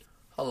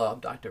Hello,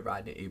 I'm Dr.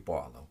 Rodney E.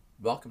 Barlow.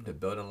 Welcome to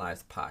Building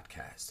Lives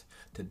Podcast.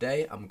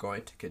 Today I'm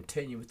going to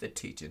continue with the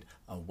teaching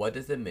of what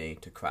does it mean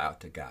to cry out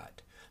to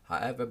God.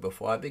 However,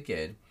 before I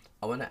begin,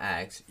 I want to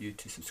ask you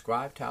to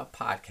subscribe to our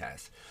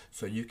podcast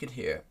so you can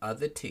hear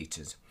other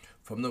teachings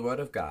from the Word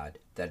of God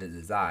that is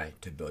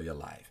designed to build your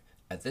life.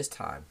 At this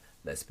time,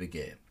 let's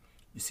begin.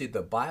 You see,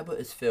 the Bible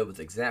is filled with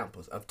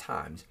examples of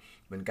times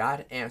when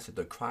God answered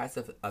the cries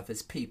of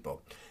His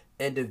people.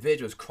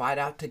 Individuals cried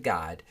out to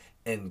God,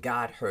 and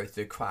God heard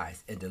their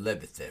cries and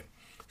delivered them.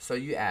 So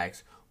you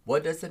ask,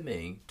 what does it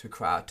mean to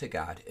cry out to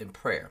God in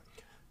prayer?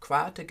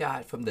 Cry out to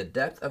God from the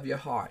depth of your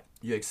heart.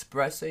 You're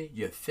expressing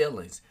your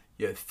feelings,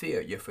 your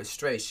fear, your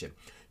frustration.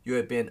 You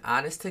are being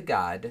honest to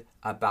God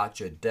about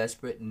your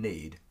desperate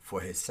need for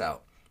His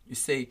help. You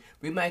see,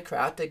 we may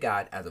cry out to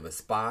God as a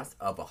response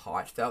of a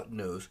heartfelt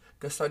news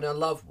concerning a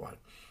loved one.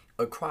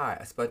 A cry,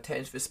 a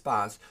spontaneous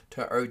response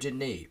to an urgent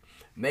need,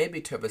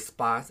 maybe to a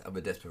response of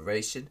a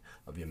desperation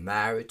of your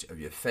marriage, of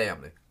your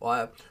family,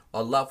 or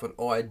a loved one,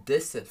 or a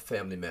distant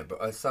family member,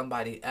 or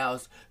somebody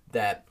else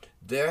that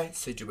their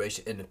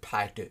situation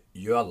impacted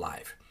your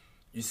life.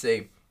 You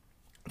see,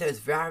 there's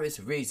various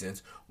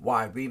reasons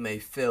why we may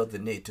feel the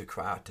need to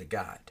cry out to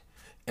God.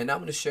 And I'm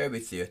going to share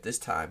with you at this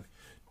time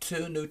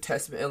 2 New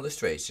Testament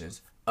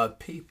illustrations of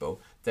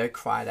people that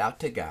cried out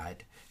to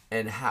God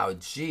and how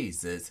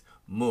Jesus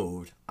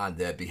moved on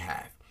their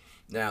behalf.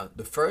 Now,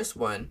 the first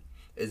one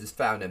is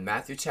found in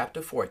Matthew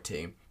chapter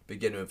 14,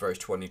 beginning with verse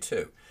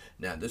 22.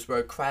 Now, this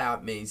word cry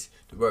out means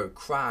the word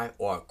cry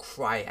or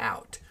cry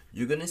out.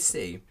 You're going to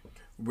see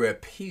where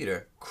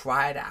Peter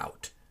cried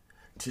out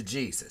to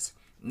Jesus.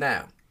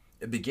 Now,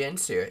 it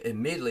begins here.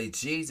 Immediately,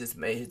 Jesus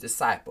made his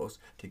disciples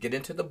to get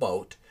into the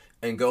boat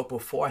and go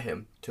before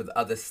him to the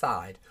other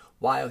side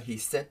while he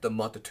sent the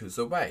multitudes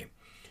away.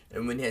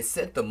 And when he had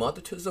sent the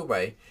multitudes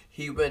away,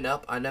 he went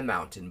up on a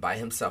mountain by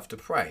himself to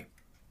pray.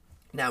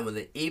 Now when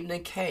the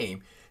evening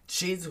came,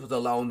 Jesus was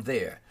alone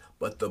there,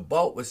 but the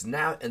boat was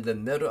now in the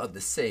middle of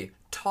the sea,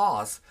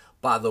 tossed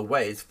by the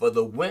waves, for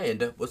the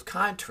wind was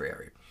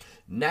contrary.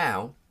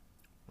 Now,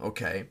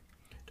 the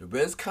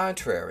wind's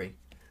contrary,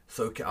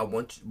 so I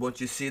want you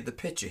to see the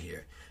picture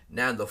here.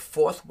 Now in the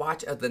 4th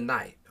watch of the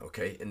night,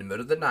 in the middle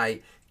of the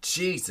night,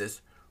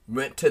 Jesus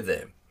went to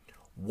them,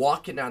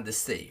 walking on the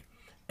sea.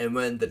 And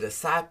when the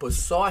disciples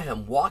saw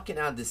him walking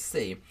on the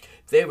sea,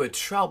 they were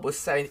troubled,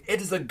 saying,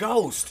 "It is a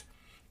ghost."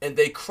 And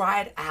they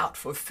cried out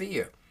for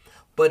fear.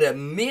 But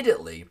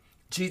immediately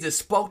Jesus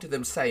spoke to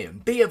them, saying,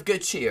 "Be of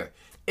good cheer.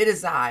 It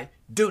is I.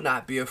 Do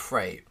not be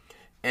afraid."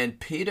 And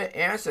Peter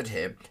answered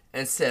him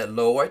and said,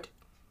 "Lord,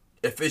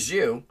 if it's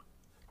you,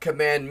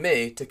 command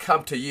me to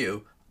come to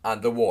you on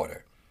the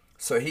water."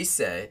 So he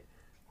said,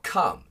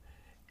 "Come."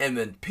 And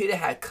when Peter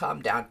had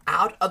come down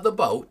out of the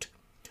boat,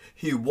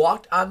 he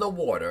walked on the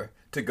water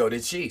to go to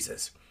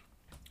Jesus.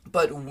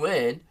 But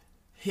when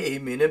he,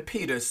 meaning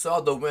Peter,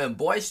 saw the wind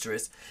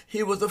boisterous,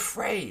 he was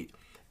afraid,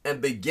 and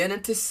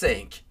beginning to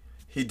sink,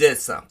 he did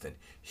something.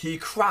 He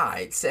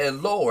cried,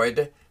 saying,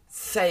 "Lord,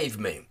 save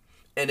me."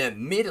 And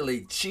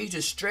immediately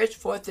Jesus stretched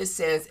forth his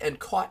hands and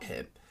caught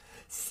him.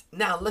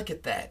 Now look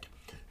at that.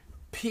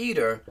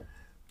 Peter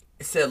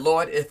said,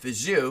 "Lord, if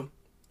it's you,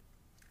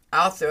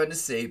 out there in the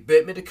sea,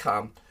 bid me to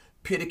come."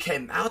 Peter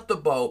came out the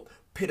boat.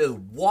 Peter's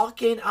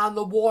walking on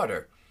the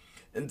water.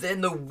 And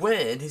then the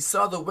wind, he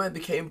saw the wind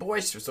became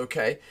boisterous,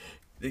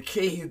 The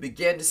key, he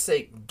began to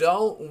sink.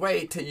 Don't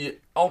wait till you're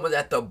almost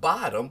at the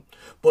bottom.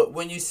 But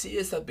when you see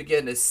yourself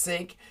begin to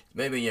sink,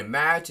 maybe in your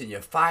marriage and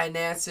your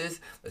finances,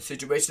 the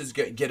situation's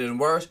getting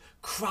worse,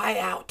 cry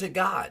out to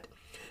God.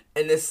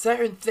 And there's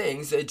certain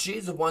things that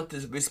Jesus wants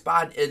to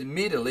respond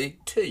immediately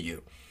to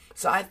you.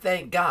 So I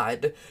thank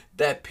God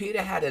that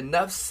Peter had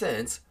enough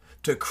sense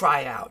to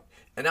cry out.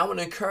 And I want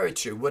to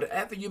encourage you,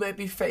 whatever you may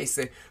be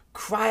facing,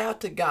 cry out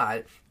to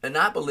God, and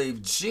I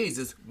believe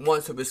Jesus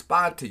wants to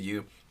respond to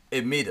you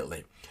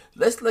immediately.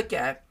 Let's look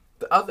at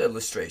the other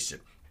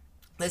illustration.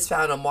 It's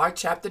found in Mark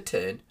chapter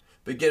 10,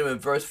 beginning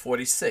with verse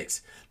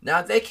 46.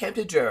 Now they came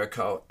to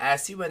Jericho,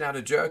 as he went out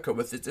of Jericho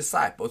with his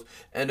disciples,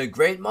 and a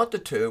great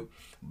multitude,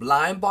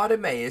 blind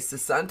Bartimaeus, the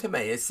son of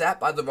Timaeus, sat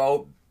by the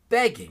road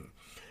begging.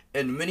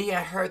 And when he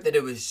had heard that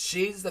it was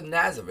Jesus of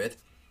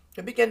Nazareth,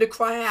 he began to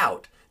cry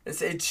out and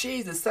said,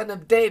 "Jesus, son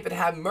of David,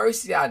 have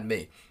mercy on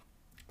me."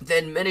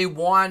 Then many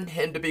warned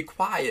him to be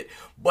quiet,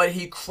 but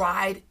he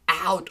cried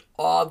out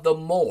all the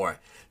more,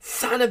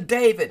 "Son of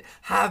David,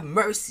 have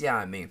mercy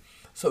on me."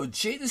 So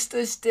Jesus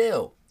stood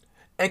still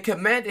and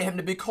commanded him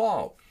to be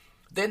called.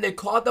 Then they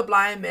called the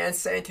blind man,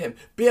 saying to him,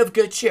 "Be of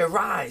good cheer,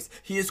 rise,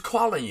 he is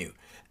calling you."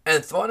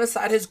 And throwing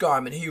aside his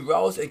garment, he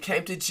rose and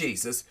came to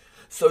Jesus.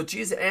 So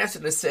Jesus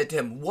answered and said to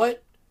him,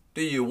 "What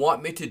do you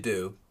want me to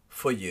do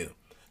for you?"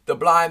 The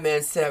blind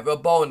man said,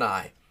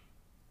 "Rabboni,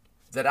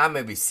 that I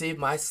may receive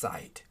my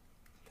sight."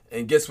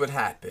 And guess what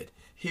happened?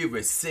 He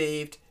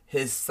received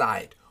his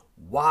sight.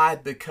 Why?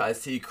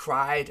 Because he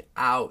cried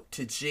out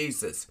to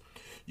Jesus.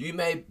 You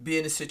may be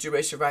in a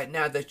situation right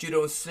now that you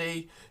don't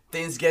see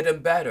things getting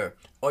better,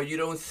 or you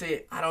don't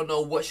see, I don't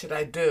know, what should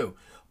I do?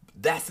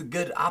 That's a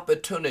good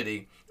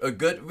opportunity a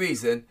good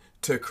reason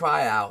to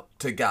cry out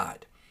to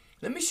God.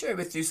 Let me share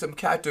with you some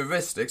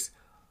characteristics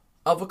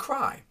of a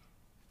cry.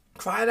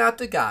 Crying out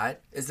to God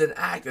is an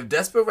act of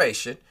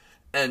desperation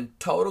and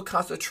total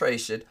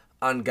concentration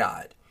on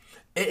God.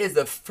 It is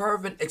a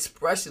fervent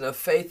expression of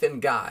faith in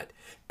God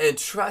and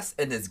trust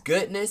in His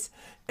goodness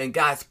and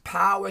God's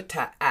power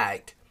to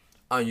act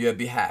on your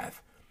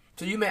behalf.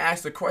 So you may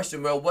ask the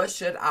question, well, what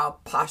should our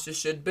posture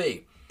should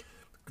be?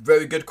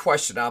 Very good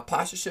question. Our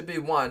posture should be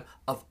one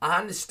of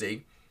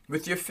honesty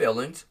with your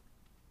feelings,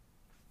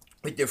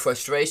 with your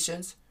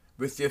frustrations,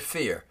 with your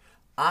fear.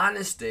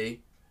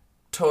 Honesty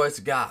towards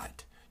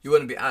God. You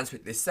want to be honest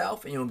with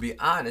yourself and you want to be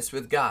honest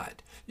with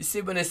God. You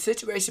see, when a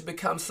situation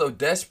becomes so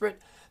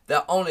desperate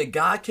that only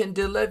God can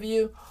deliver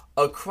you,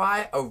 a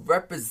cry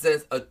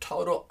represents a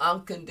total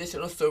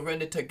unconditional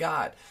surrender to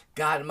God.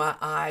 God, my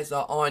eyes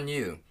are on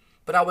you.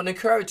 But I would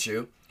encourage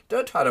you,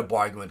 don't try to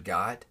bargain with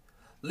God.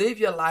 Leave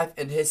your life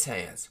in His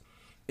hands.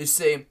 You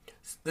see,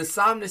 the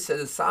psalmist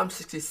says in Psalm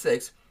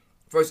 66,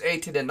 verse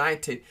 18 and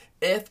 19,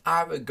 if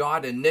I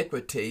regard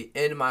iniquity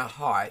in my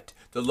heart,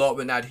 the Lord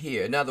will not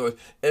hear. In other words,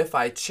 if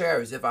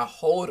I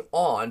hold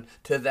on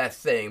to that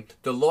thing,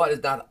 the Lord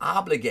is not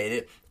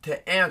obligated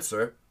to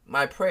answer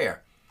my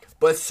prayer.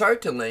 But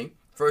certainly,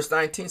 verse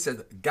 19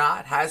 says,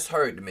 God has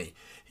heard me.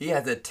 He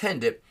has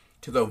attended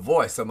to the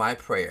voice of my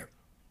prayer.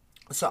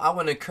 So I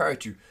want to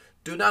encourage you,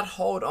 do not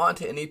hold on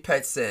to any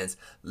pet sins.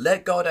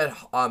 Let go of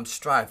that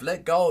strife.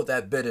 Let go of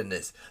that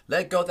bitterness.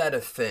 Let go of that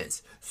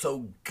offense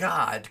so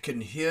God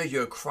can hear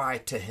your cry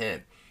to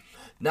Him.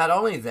 Not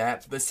only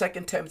that, but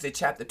 2 Timothy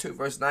chapter 2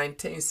 verse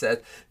 19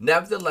 says,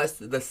 nevertheless,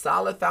 the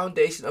solid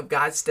foundation of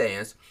God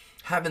stands,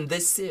 having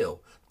this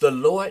seal, the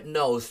Lord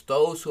knows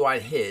those who are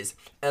His,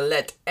 and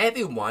let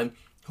everyone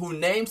who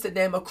names the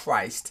name of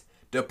Christ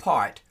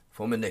depart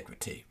from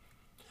iniquity.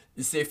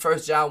 You see,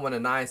 1 John 1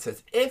 and 9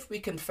 says, if we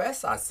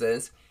confess our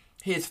sins,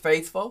 He is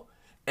faithful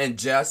and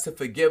just to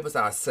forgive us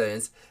our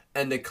sins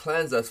and to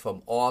cleanse us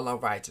from all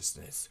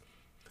unrighteousness.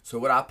 So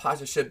what our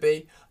posture should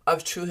be?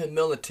 Of true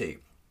humility,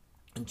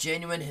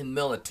 genuine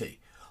humility.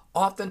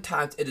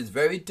 Oftentimes it is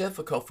very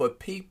difficult for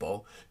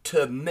people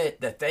to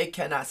admit that they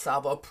cannot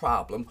solve a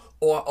problem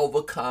or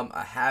overcome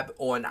a habit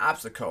or an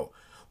obstacle.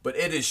 But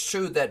it is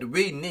true that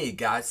we need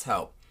God's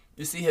help.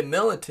 You see,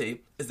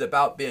 humility is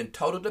about being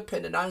totally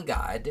dependent on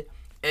God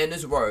and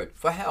His Word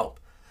for help.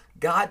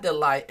 God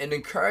delights and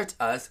encourages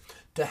us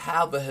to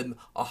have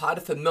a heart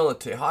of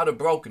humility, a heart of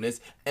brokenness,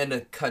 and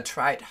a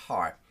contrite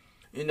heart.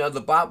 You know,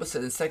 the Bible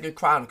says in 2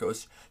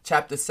 Chronicles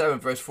chapter 7,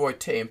 verse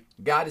 14,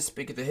 God is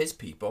speaking to His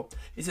people.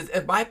 He says,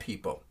 if my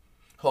people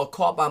who are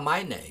called by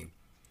my name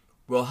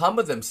will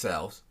humble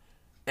themselves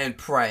and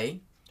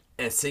pray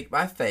and seek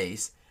my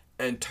face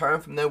and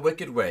turn from their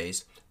wicked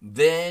ways,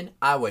 then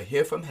I will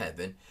hear from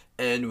heaven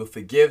and will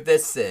forgive their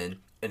sin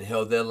and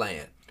heal their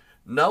land.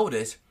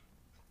 Notice,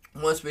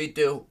 once we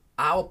do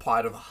our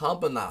part of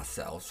humbling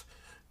ourselves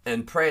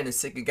and praying and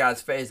seeking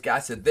God's face, God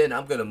said, then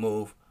I'm going to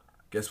move,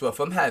 guess what,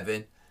 from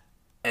heaven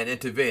and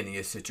intervene in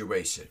your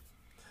situation.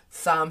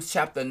 Psalms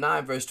chapter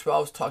 9 verse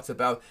 12 talks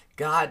about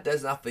God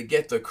does not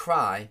forget the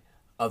cry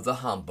of the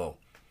humble.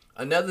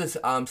 Another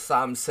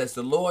psalm says,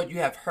 the Lord, you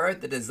have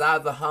heard the desire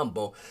of the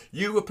humble.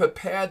 You will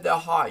prepare their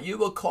heart. You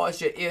will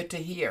cause your ear to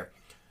hear.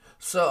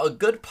 So a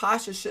good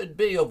posture should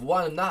be of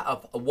one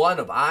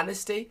of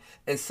honesty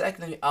and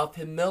secondly of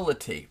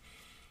humility.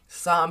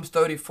 Psalms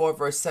 34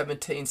 verse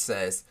 17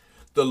 says,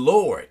 the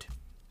Lord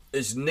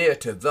is near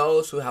to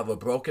those who have a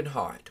broken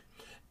heart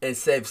and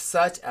save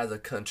such as a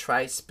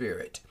contrite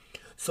spirit.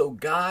 So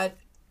God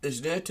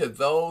is near to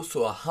those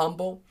who are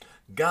humble.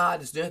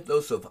 God is near to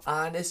those who are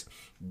honest.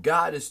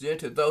 God is near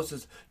to those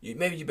who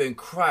maybe you've been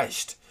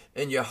crushed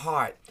in your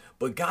heart,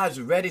 but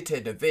God's ready to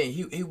intervene.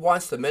 He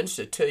wants to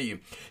minister to you.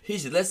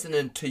 He's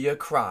listening to your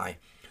cry.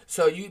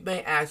 So you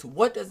may ask,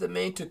 what does it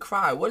mean to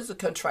cry? What is a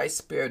contrite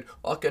spirit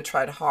or a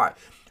contrite heart?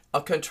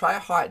 A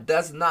contrite heart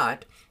does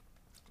not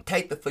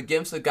take the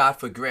forgiveness of God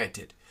for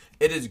granted.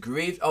 It is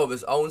grieved over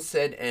its own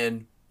sin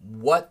and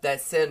what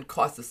that sin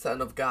cost the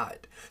Son of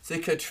God. See,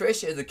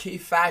 contrition is a key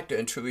factor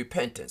in true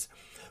repentance.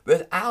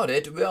 Without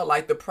it, we are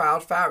like the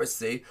proud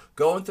Pharisee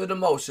going through the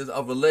motions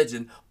of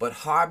religion but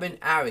harboring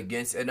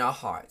arrogance in our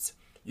hearts.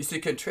 You see,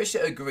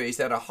 contrition agrees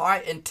that a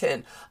heart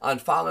intent on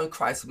following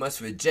Christ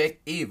must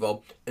reject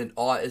evil in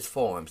all its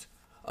forms.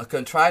 A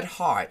contrite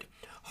heart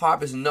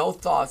harbors no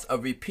thoughts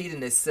of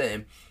repeating its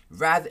sin.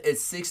 Rather, it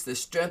seeks the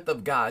strength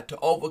of God to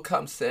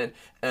overcome sin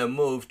and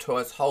move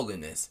towards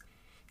holiness.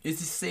 You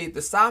see,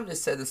 the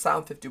psalmist says in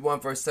Psalm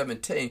 51 verse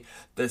 17,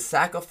 the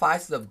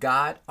sacrifices of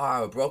God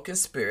are a broken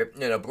spirit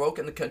and a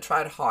broken and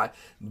contrite heart.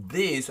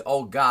 These,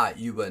 O God,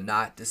 you will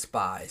not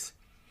despise.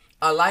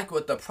 I like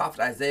what the prophet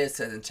Isaiah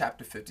says in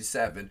chapter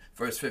 57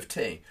 verse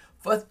 15.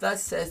 For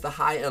thus says the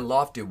high and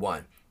lofty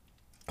one,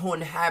 who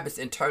inhabits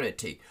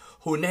eternity,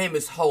 whose name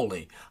is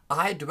holy.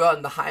 I dwell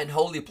in the high and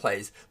holy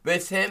place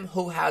with him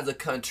who has a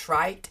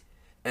contrite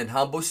and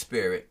humble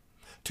spirit,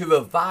 to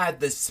revive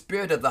the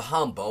spirit of the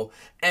humble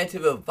and to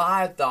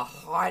revive the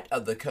heart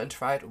of the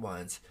contrite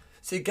ones.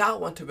 See,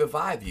 God wants to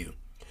revive you.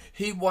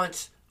 He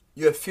wants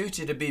your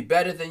future to be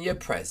better than your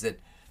present,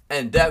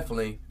 and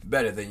definitely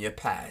better than your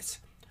past.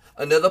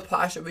 Another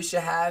posture we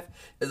should have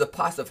is a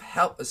posture of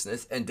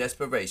helplessness and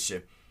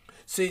desperation.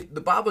 See,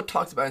 the Bible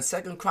talks about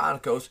in 2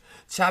 Chronicles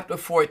chapter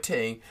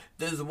 14,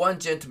 there's one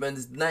gentleman,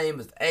 his name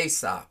is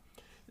Asa.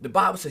 The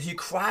Bible says he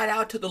cried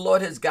out to the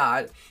Lord his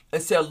God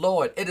and said,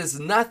 Lord, it is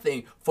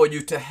nothing for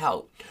you to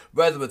help,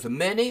 whether with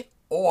many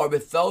or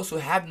with those who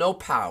have no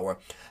power.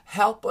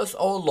 Help us,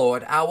 O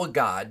Lord, our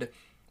God,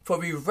 for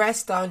we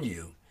rest on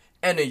you,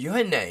 and in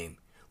your name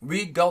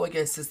we go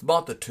against this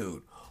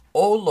multitude.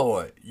 O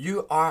Lord,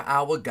 you are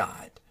our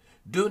God.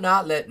 Do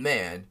not let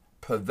man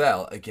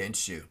prevail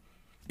against you.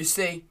 You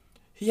see,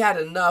 he had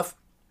enough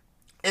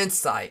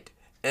insight,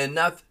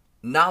 enough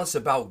knowledge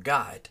about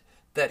God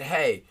that,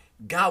 hey,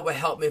 God will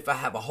help me if I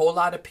have a whole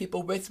lot of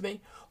people with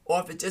me or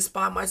if it's just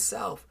by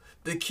myself.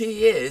 The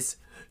key is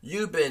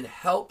you've been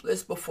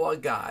helpless before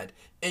God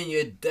in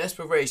your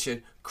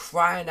desperation,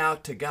 crying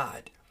out to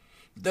God.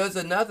 There's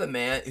another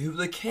man who was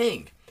a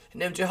king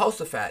named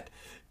Jehoshaphat,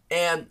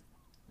 and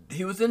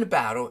he was in a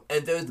battle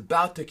and they was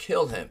about to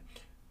kill him,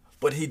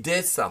 but he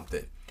did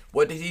something.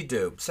 What did he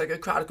do? 2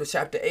 Chronicles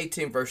chapter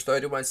 18 verse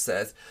 31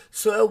 says,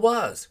 So it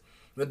was,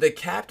 when the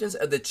captains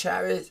of the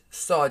chariots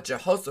saw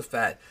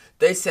Jehoshaphat,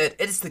 they said,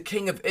 It is the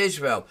king of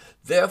Israel.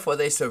 Therefore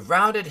they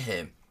surrounded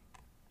him,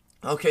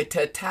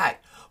 to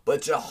attack.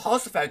 But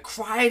Jehoshaphat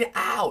cried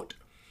out,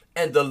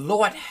 and the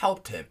Lord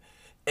helped him,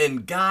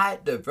 and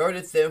God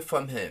diverted them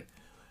from him.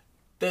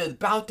 They're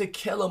about to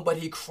kill him, but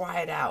he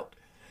cried out.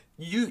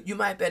 You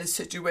might be in a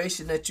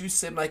situation that you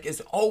seem like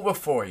it's over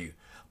for you.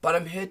 But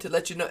I'm here to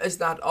let you know it's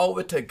not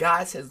over till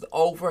God says it's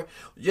over.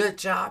 Your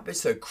job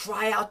is to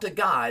cry out to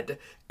God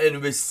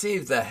and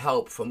receive the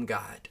help from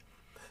God.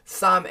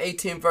 Psalm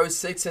 18 verse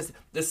 6 says,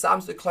 the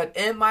Psalms declared,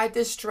 In my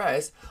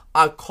distress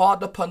I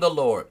called upon the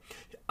Lord.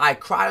 I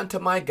cried unto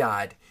my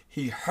God.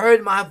 He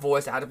heard my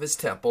voice out of his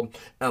temple,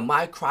 and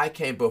my cry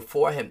came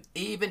before him,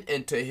 even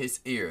into his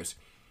ears.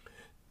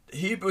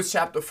 Hebrews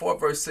chapter 4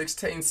 verse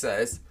 16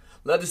 says,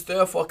 Let us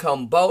therefore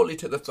come boldly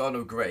to the throne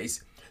of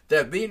grace,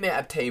 that we may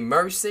obtain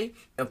mercy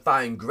and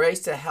find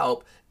grace to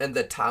help in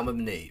the time of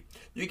need.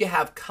 You can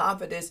have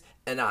confidence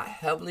in our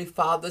Heavenly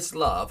Father's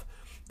love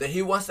that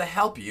He wants to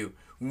help you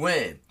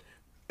when?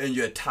 In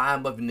your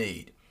time of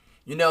need.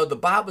 You know, the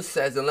Bible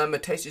says in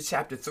Lamentations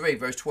chapter 3,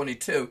 verse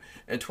 22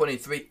 and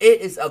 23,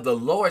 It is of the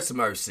Lord's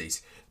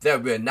mercies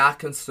that we are not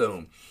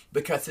consumed,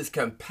 because His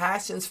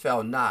compassions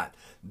fail not.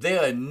 They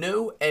are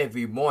new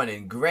every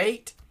morning.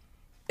 Great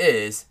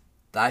is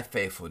thy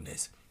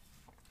faithfulness.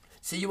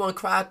 See, you want to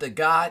cry out to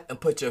God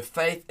and put your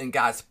faith in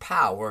God's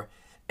power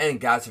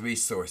and God's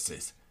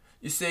resources.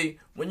 You see,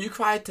 when you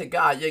cry to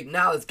God, you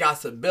acknowledge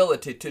God's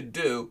ability to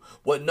do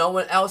what no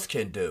one else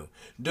can do.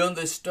 During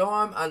the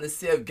storm on the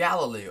Sea of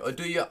Galilee, or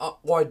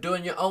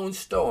during your own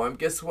storm,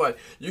 guess what?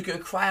 You can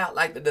cry out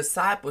like the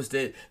disciples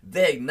did.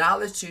 They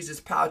acknowledged Jesus'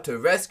 power to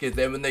rescue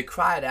them, and they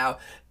cried out,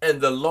 and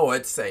the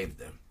Lord saved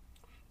them.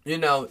 You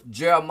know,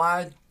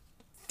 Jeremiah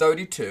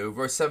 32,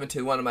 verse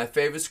 17, one of my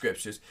favorite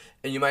scriptures,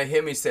 and you might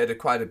hear me say it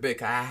quite a bit.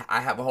 I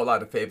have a whole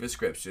lot of favorite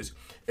scriptures.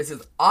 It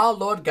says, Ah,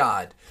 Lord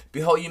God,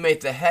 behold, you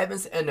made the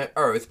heavens and the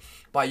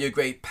earth by your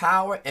great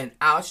power and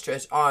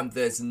outstretched arm.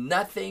 There's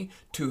nothing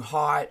too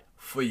hard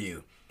for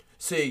you.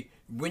 See,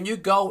 when you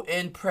go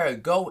in prayer,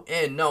 go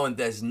in knowing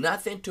there's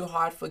nothing too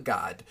hard for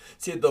God.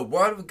 See, the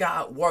word of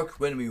God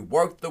works when we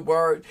work the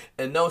word.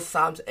 And no,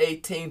 Psalms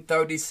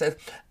 18:30 says,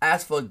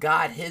 As for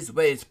God, his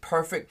way is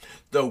perfect.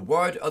 The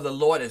word of the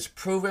Lord is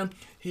proven.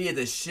 He is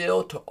a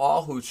shield to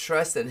all who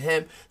trust in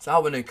him. So I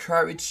would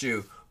encourage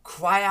you,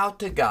 cry out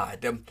to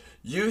God.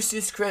 Use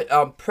these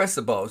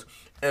principles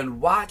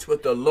and watch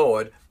what the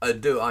Lord will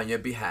do on your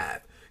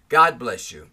behalf. God bless you.